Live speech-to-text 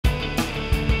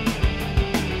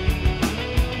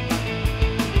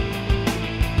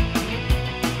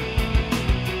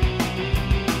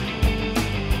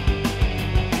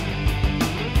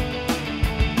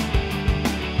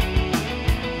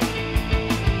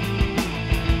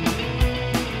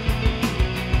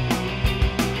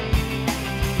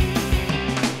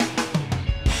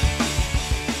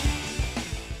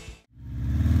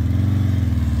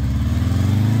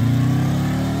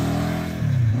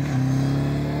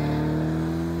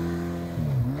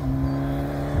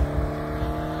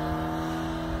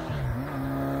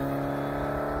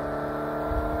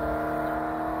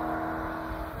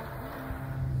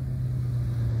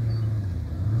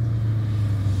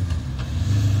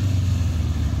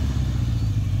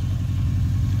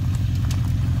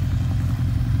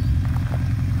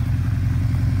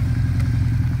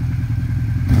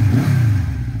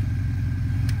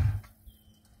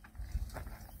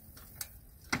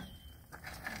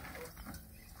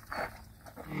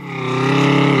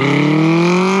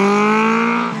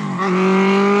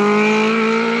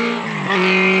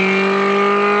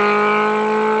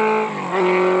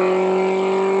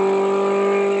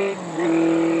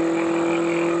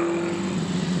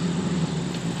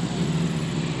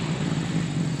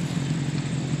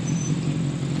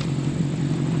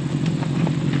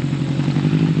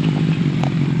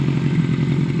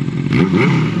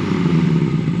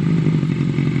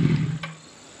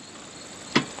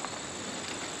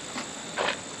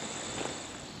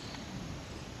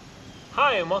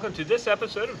and welcome to this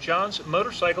episode of John's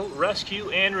Motorcycle Rescue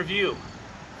and Review.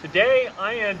 Today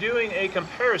I am doing a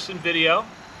comparison video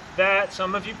that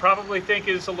some of you probably think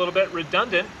is a little bit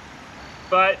redundant,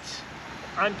 but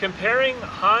I'm comparing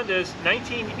Honda's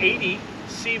 1980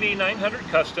 CB900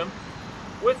 Custom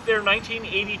with their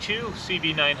 1982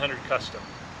 CB900 Custom.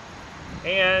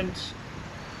 And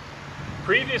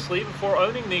previously, before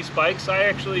owning these bikes, I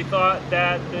actually thought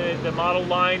that the model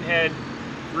line had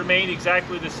remained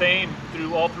exactly the same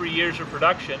through all 3 years of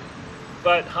production.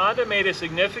 But Honda made a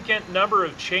significant number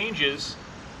of changes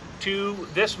to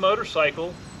this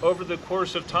motorcycle over the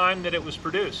course of time that it was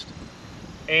produced.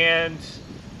 And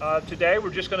today we're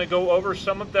just going to go over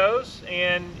some of those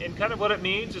and kind of what it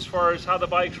means as far as how the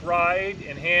bikes ride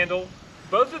and handle.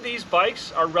 Both of these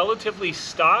bikes are relatively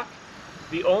stock.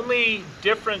 The only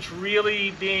difference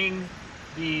really being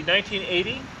the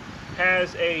 1980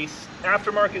 has a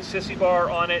aftermarket sissy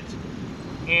bar on it,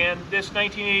 and this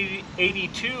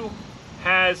 1982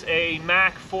 has a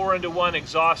Mac 4-into-1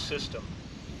 exhaust system.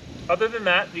 Other than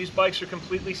that, these bikes are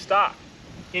completely stock.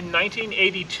 In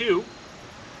 1982,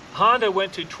 Honda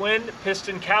went to twin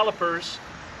piston calipers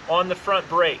on the front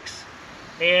brakes,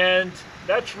 and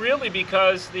that's really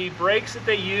because the brakes that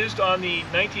they used on the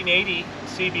 1980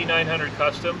 CB900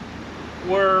 Custom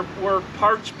were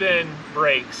parts bin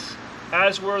brakes,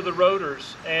 as were the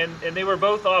rotors, and they were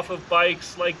both off of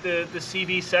bikes like the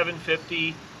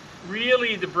CB900C.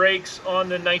 Really, the brakes on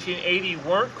the 1980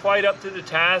 weren't quite up to the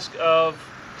task of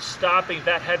stopping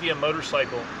that heavy a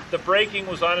motorcycle. The braking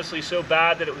was honestly so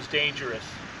bad that it was dangerous.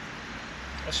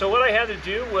 So what I had to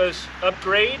do was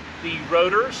upgrade the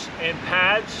rotors and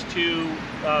pads to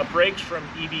brakes from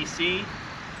EBC,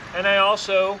 and I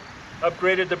also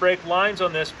upgraded the brake lines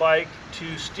on this bike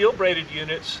to steel braided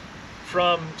units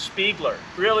from Spiegler.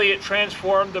 Really, it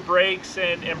transformed the brakes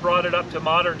and brought it up to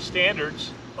modern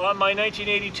standards. On my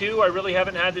 1982, I really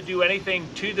haven't had to do anything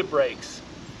to the brakes.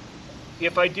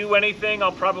 If I do anything,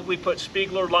 I'll probably put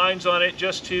Spiegler lines on it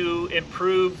just to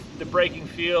improve the braking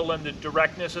feel and the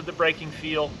directness of the braking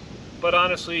feel. But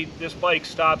honestly, this bike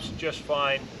stops just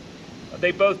fine.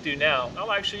 They both do now.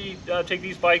 I'll actually take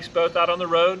these bikes both out on the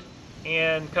road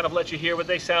and kind of let you hear what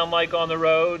they sound like on the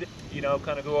road. You know,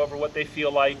 kind of go over what they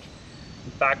feel like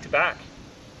back to back.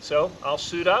 So I'll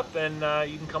suit up and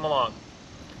you can come along.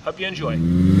 Hope you enjoy.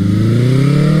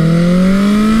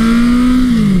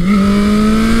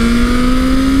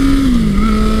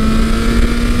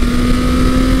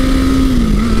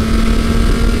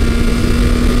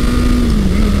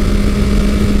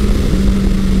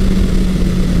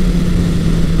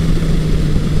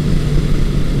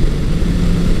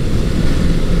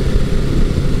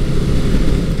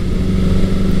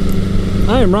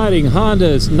 I am riding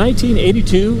Honda's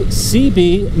 1982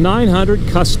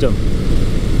 CB900 Custom,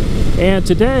 and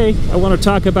today I want to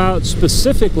talk about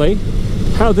specifically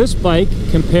how this bike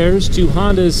compares to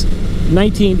Honda's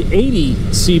 1980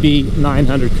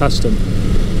 CB900 Custom.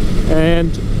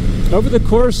 And over the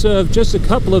course of just a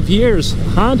couple of years,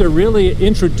 Honda really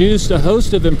introduced a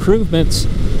host of improvements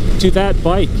to that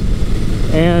bike,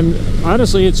 and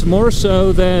honestly it's more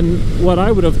so than what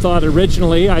I would have thought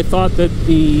originally. I thought that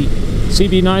the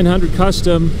CB900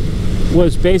 Custom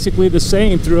was basically the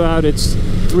same throughout its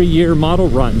 3-year model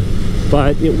run,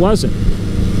 but it wasn't.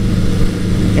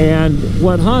 And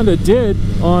what Honda did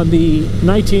on the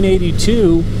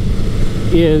 1982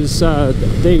 is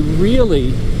they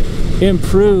really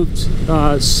improved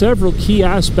several key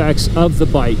aspects of the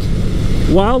bike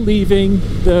while leaving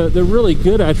the really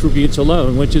good attributes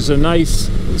alone, which is a nice,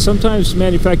 sometimes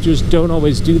manufacturers don't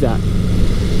always do that.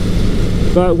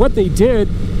 But what they did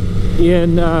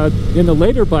in the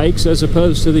later bikes, as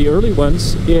opposed to the early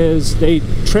ones, is they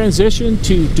transitioned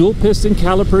to dual piston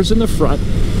calipers in the front,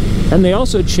 and they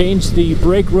also changed the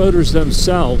brake rotors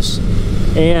themselves.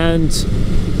 And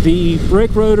the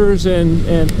brake rotors and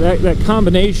that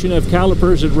combination of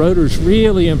calipers and rotors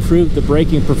really improved the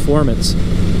braking performance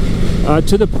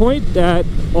to the point that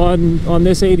on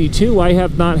this 82 I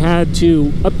have not had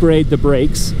to upgrade the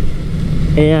brakes.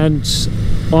 And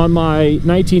on my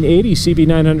 1980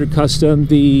 CB900 Custom,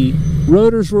 the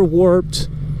rotors were warped.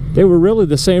 They were really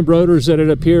the same rotors that had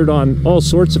appeared on all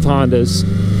sorts of Hondas,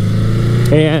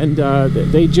 and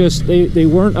they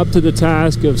weren't up to the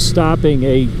task of stopping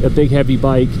a big heavy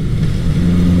bike.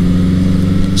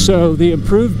 So the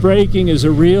improved braking is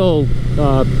a real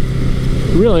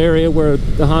area where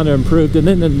the Honda improved. And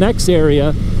then the next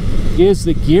area is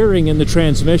the gearing and the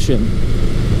transmission.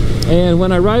 And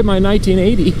when I ride my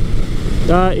 1980,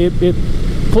 it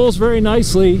pulls very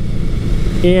nicely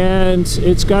and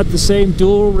it's got the same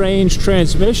dual range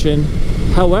transmission.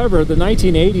 However, the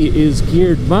 1980 is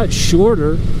geared much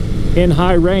shorter in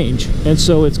high range, and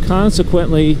so it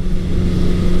consequently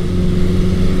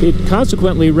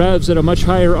revs at a much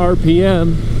higher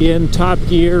RPM in top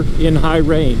gear in high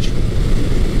range.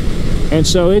 And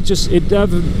so it does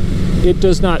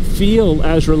not feel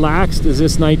as relaxed as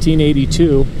this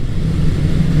 1982.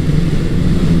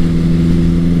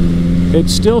 It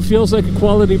still feels like a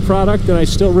quality product, and I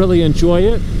still really enjoy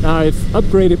it. I've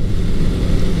upgraded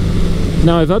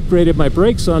my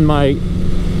brakes on my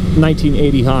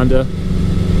 1980 Honda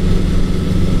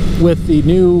with the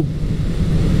new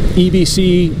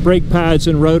EBC brake pads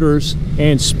and rotors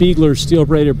and Spiegler steel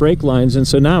braided brake lines, and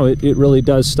so now it really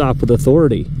does stop with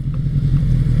authority.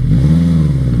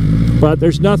 But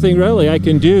there's nothing really I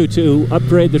can do to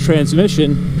upgrade the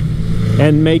transmission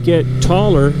and make it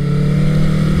taller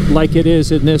like it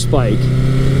is in this bike.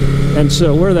 And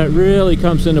so where that really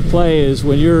comes into play is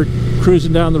when you're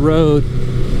cruising down the road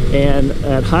and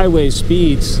at highway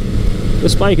speeds,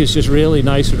 this bike is just really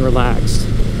nice and relaxed.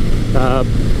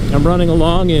 I'm running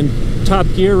along in top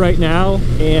gear right now,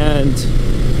 and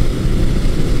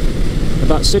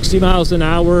about 60 miles an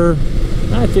hour,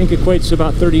 I think equates to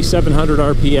about 3,700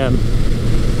 RPM.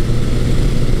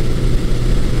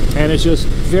 And it's just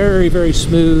very, very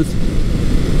smooth.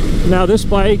 Now this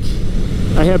bike,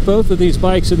 I have both of these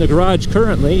bikes in the garage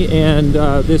currently, and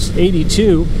this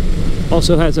 82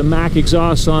 also has a Mac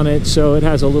exhaust on it, so it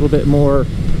has a little bit more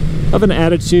of an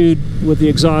attitude with the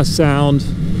exhaust sound,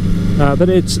 but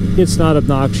it's not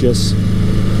obnoxious.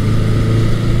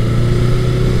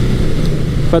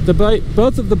 But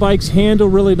both of the bikes handle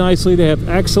really nicely. They have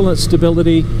excellent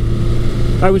stability.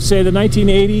 I would say the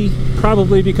 1980,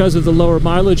 probably because of the lower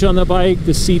mileage on the bike,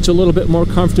 the seat's a little bit more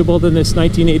comfortable than this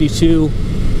 1982.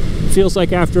 Feels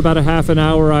like after about a half an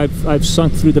hour I've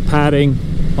sunk through the padding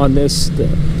on this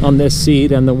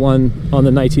seat, and the one on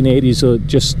the 1980, so it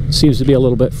just seems to be a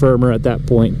little bit firmer at that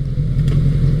point.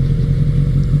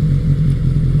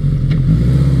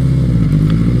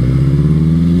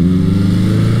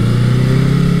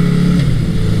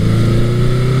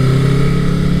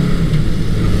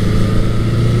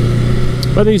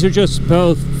 But these are just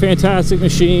both fantastic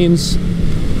machines,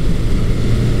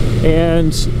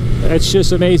 and it's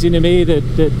just amazing to me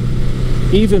that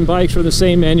even bikes from the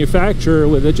same manufacturer,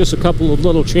 with just a couple of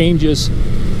little changes,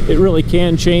 it really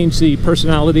can change the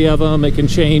personality of them. It can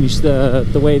change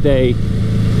the way they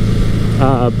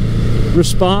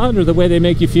respond, or the way they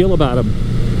make you feel about them.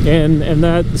 And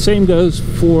that the same goes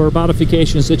for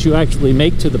modifications that you actually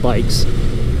make to the bikes.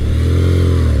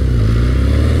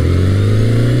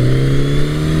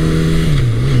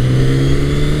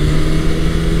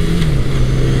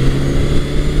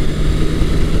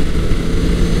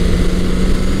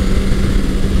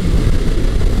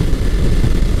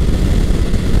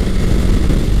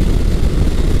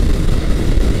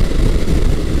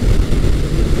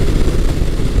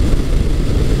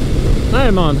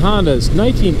 I'm on Honda's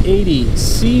 1980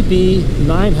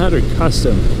 CB900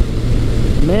 Custom.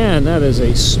 Man, that is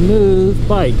a smooth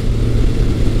bike.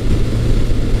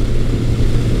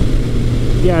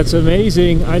 Yeah, it's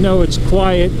amazing. I know it's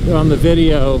quiet on the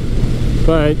video,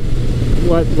 but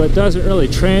what doesn't really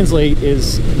translate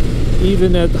is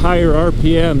even at higher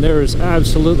RPM, there is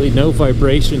absolutely no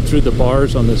vibration through the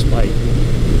bars on this bike.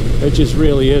 It just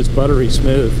really is buttery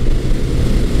smooth.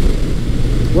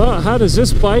 Well, how does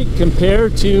this bike compare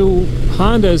to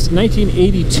Honda's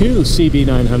 1982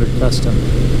 CB900 Custom?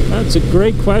 That's a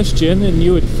great question, and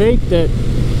you would think that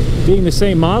being the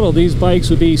same model, these bikes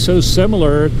would be so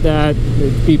similar that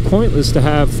it'd be pointless to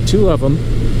have two of them.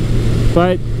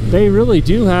 But they really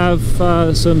do have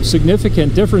some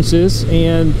significant differences,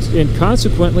 and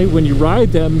consequently, when you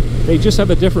ride them, they just have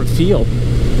a different feel.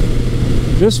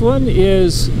 This one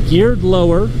is geared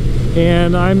lower,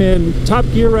 and I'm in top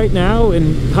gear right now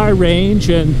in high range,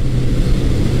 and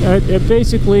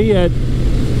basically at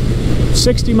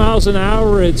 60 miles an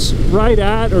hour it's right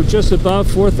at or just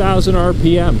above 4,000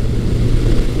 RPM.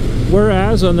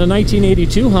 Whereas on the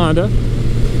 1982 Honda,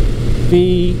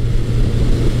 the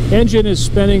engine is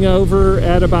spinning over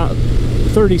at about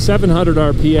 3,700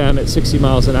 RPM at 60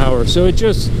 miles an hour. So it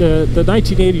just, the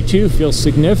 1982 feels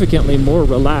significantly more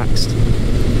relaxed.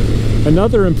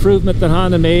 Another improvement that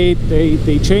Honda made,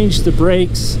 they changed the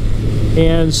brakes,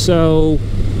 and so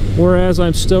whereas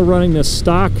I'm still running the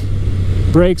stock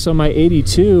brakes on my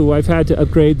 82, I've had to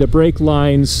upgrade the brake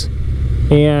lines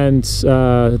and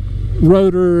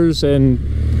rotors and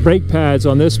brake pads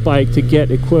on this bike to get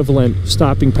equivalent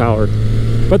stopping power.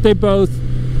 But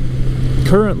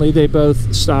currently they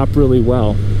both stop really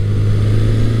well.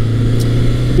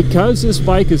 because this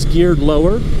bike is geared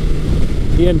lower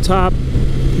in top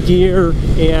gear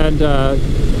and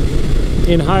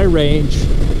in high range,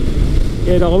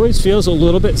 it always feels a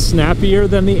little bit snappier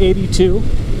than the 82.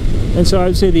 And so I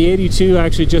would say the 82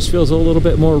 actually just feels a little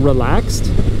bit more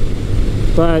relaxed.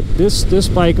 But this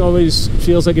bike always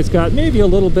feels like it's got maybe a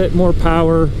little bit more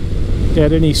power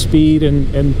at any speed,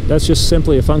 and that's just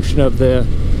simply a function of the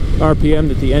RPM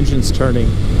that the engine's turning.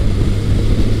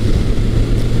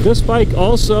 This bike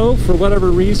also, for whatever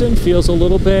reason, feels a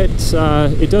little bit,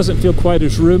 it doesn't feel quite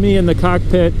as roomy in the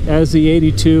cockpit as the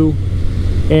 82.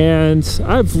 And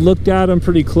I've looked at them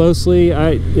pretty closely.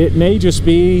 It may just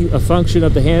be a function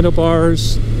of the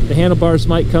handlebars. The handlebars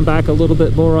might come back a little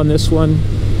bit more on this one.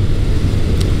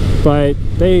 But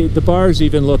the bars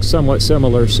even look somewhat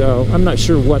similar, so I'm not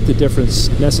sure what the difference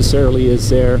necessarily is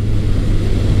there.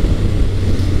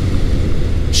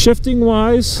 Shifting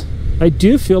wise, I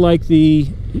do feel like the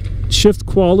shift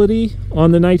quality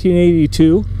on the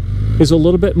 1982 is a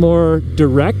little bit more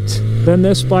direct than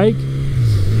this bike.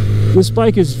 This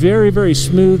bike is very, very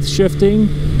smooth shifting,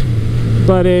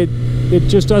 but it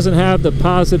just doesn't have the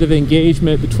positive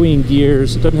engagement between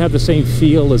gears. It doesn't have the same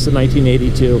feel as the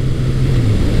 1982.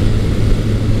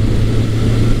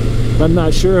 I'm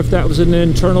not sure if that was an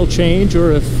internal change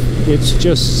or if it's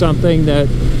just something that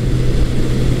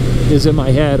is in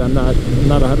my head. I'm not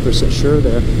 100% sure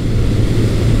there.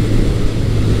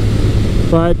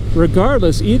 But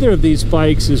regardless, either of these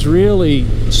bikes is really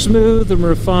smooth and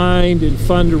refined and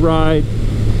fun to ride.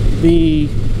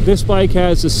 This bike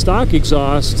has a stock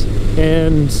exhaust,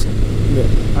 and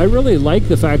I really like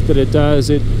the fact that it does.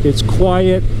 It's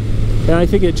quiet. And I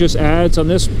think it just adds, on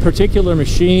this particular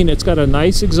machine, it's got a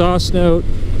nice exhaust note,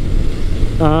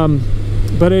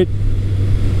 but it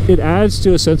adds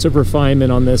to a sense of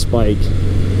refinement on this bike.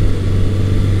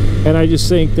 And I just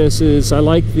think I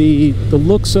like the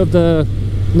looks of the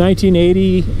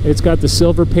 1980. It's got the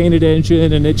silver painted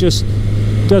engine, and it just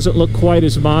doesn't look quite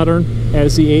as modern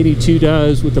as the 82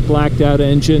 does with the blacked out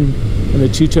engine and the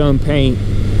two-tone paint.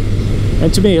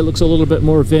 And to me, it looks a little bit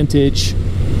more vintage.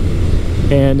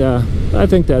 And I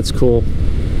think that's cool.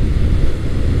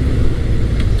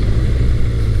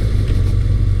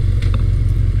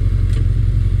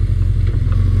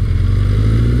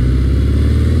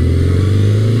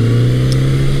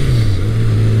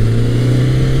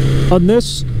 On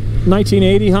this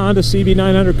 1980 Honda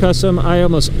CB900 Custom, I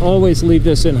almost always leave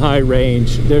this in high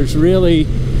range. There's really,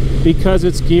 because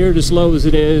it's geared as low as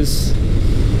it is,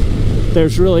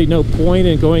 there's really no point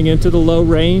in going into the low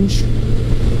range.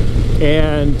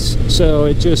 And so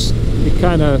it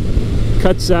kind of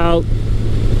cuts out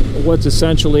what's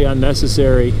essentially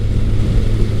unnecessary.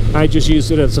 I just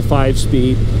use it as a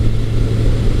 5-speed.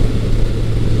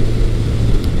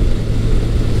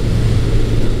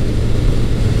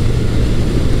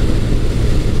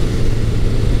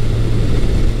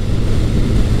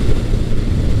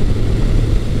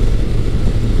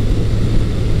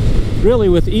 Really,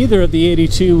 with either the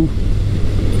 82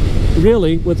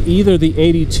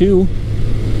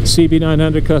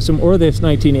 CB900 Custom or this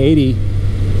 1980,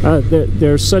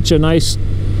 there's such a nice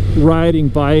riding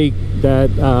bike that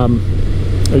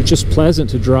are just pleasant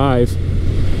to drive,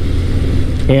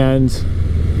 and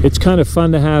it's kind of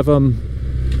fun to have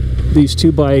these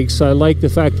two bikes. I like the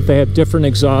fact that they have different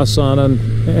exhausts on them,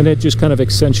 and it just kind of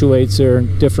accentuates their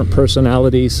different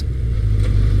personalities.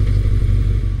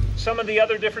 Some of the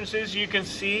other differences you can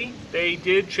see, they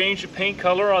did change the paint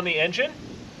color on the engine.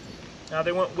 Now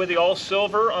they went with the all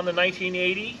silver on the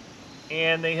 1980,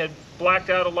 and they had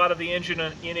blacked out a lot of the engine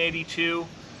in 82.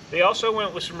 They also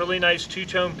went with some really nice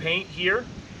two-tone paint here,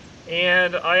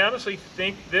 and I honestly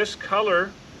think this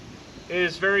color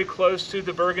is very close to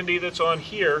the burgundy that's on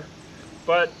here,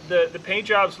 but the paint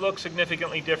jobs look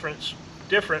significantly different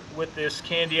with this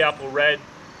candy apple red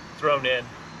thrown in.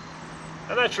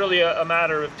 And that's really a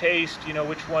matter of taste, you know,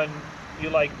 which one you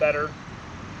like better.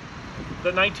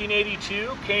 The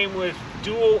 1982 came with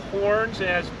dual horns. It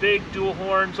has big dual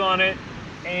horns on it.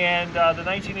 And the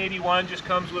 1981 just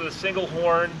comes with a single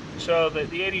horn. So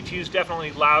the 82 is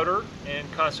definitely louder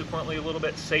and consequently a little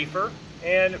bit safer.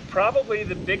 And probably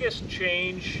the biggest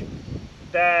change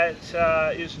that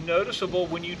is noticeable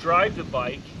when you drive the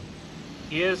bike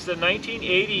is the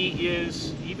 1980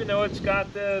 is, even though it's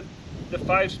got the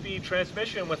 5-speed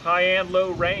transmission with high and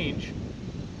low range,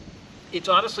 it's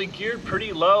honestly geared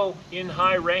pretty low in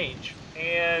high range.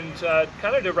 And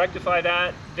kind of to rectify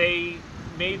that, they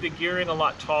made the gearing a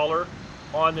lot taller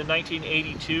on the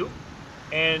 1982.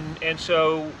 And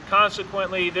so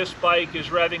consequently, this bike is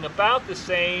revving about the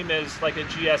same as like a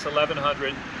GS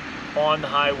 1100 on the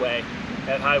highway.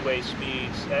 at highway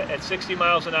speeds. At 60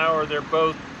 miles an hour, they're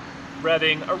both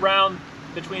revving around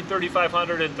between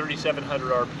 3,500 and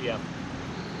 3,700 RPM.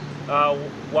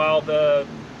 While the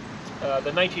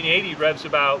 1980 revs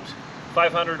about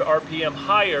 500 RPM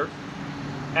higher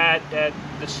at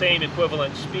the same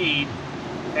equivalent speed,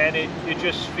 and it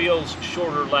just feels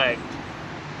shorter legged.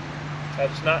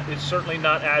 It's certainly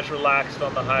not as relaxed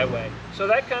on the highway. So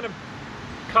that kind of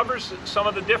covers some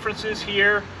of the differences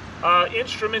here.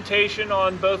 Instrumentation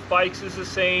on both bikes is the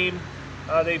same.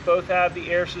 They both have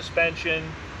the air suspension,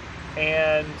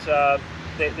 and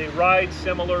they ride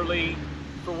similarly.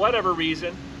 For whatever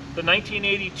reason, the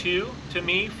 1982 to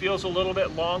me feels a little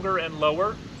bit longer and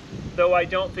lower, though I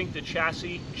don't think the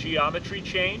chassis geometry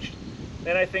changed.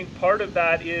 And I think part of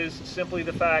that is simply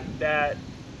the fact that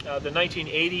the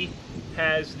 1980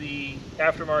 has the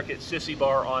aftermarket sissy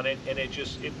bar on it, and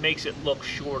it makes it look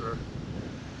shorter.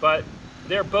 But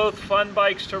they're both fun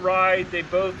bikes to ride. They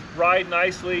both ride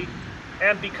nicely,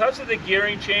 and because of the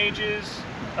gearing changes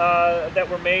that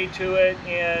were made to it,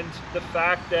 and the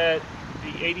fact that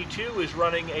the 82 is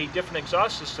running a different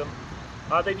exhaust system,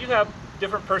 they do have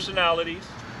different personalities.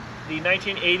 The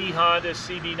 1980 Honda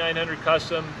CB900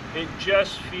 Custom, it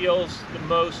just feels the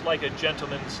most like a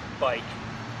gentleman's bike.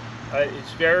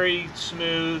 It's very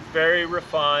smooth, very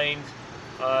refined.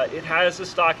 It has the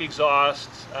stock exhaust.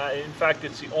 In fact,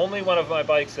 it's the only one of my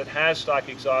bikes that has stock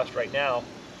exhaust right now.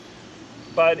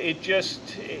 But it's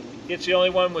the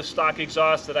only one with stock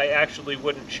exhaust that I actually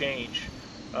wouldn't change.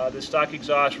 The stock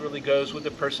exhaust really goes with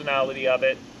the personality of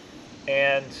it,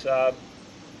 and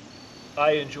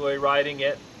I enjoy riding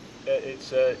it.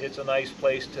 It's a nice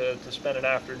place to spend an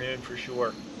afternoon for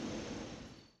sure.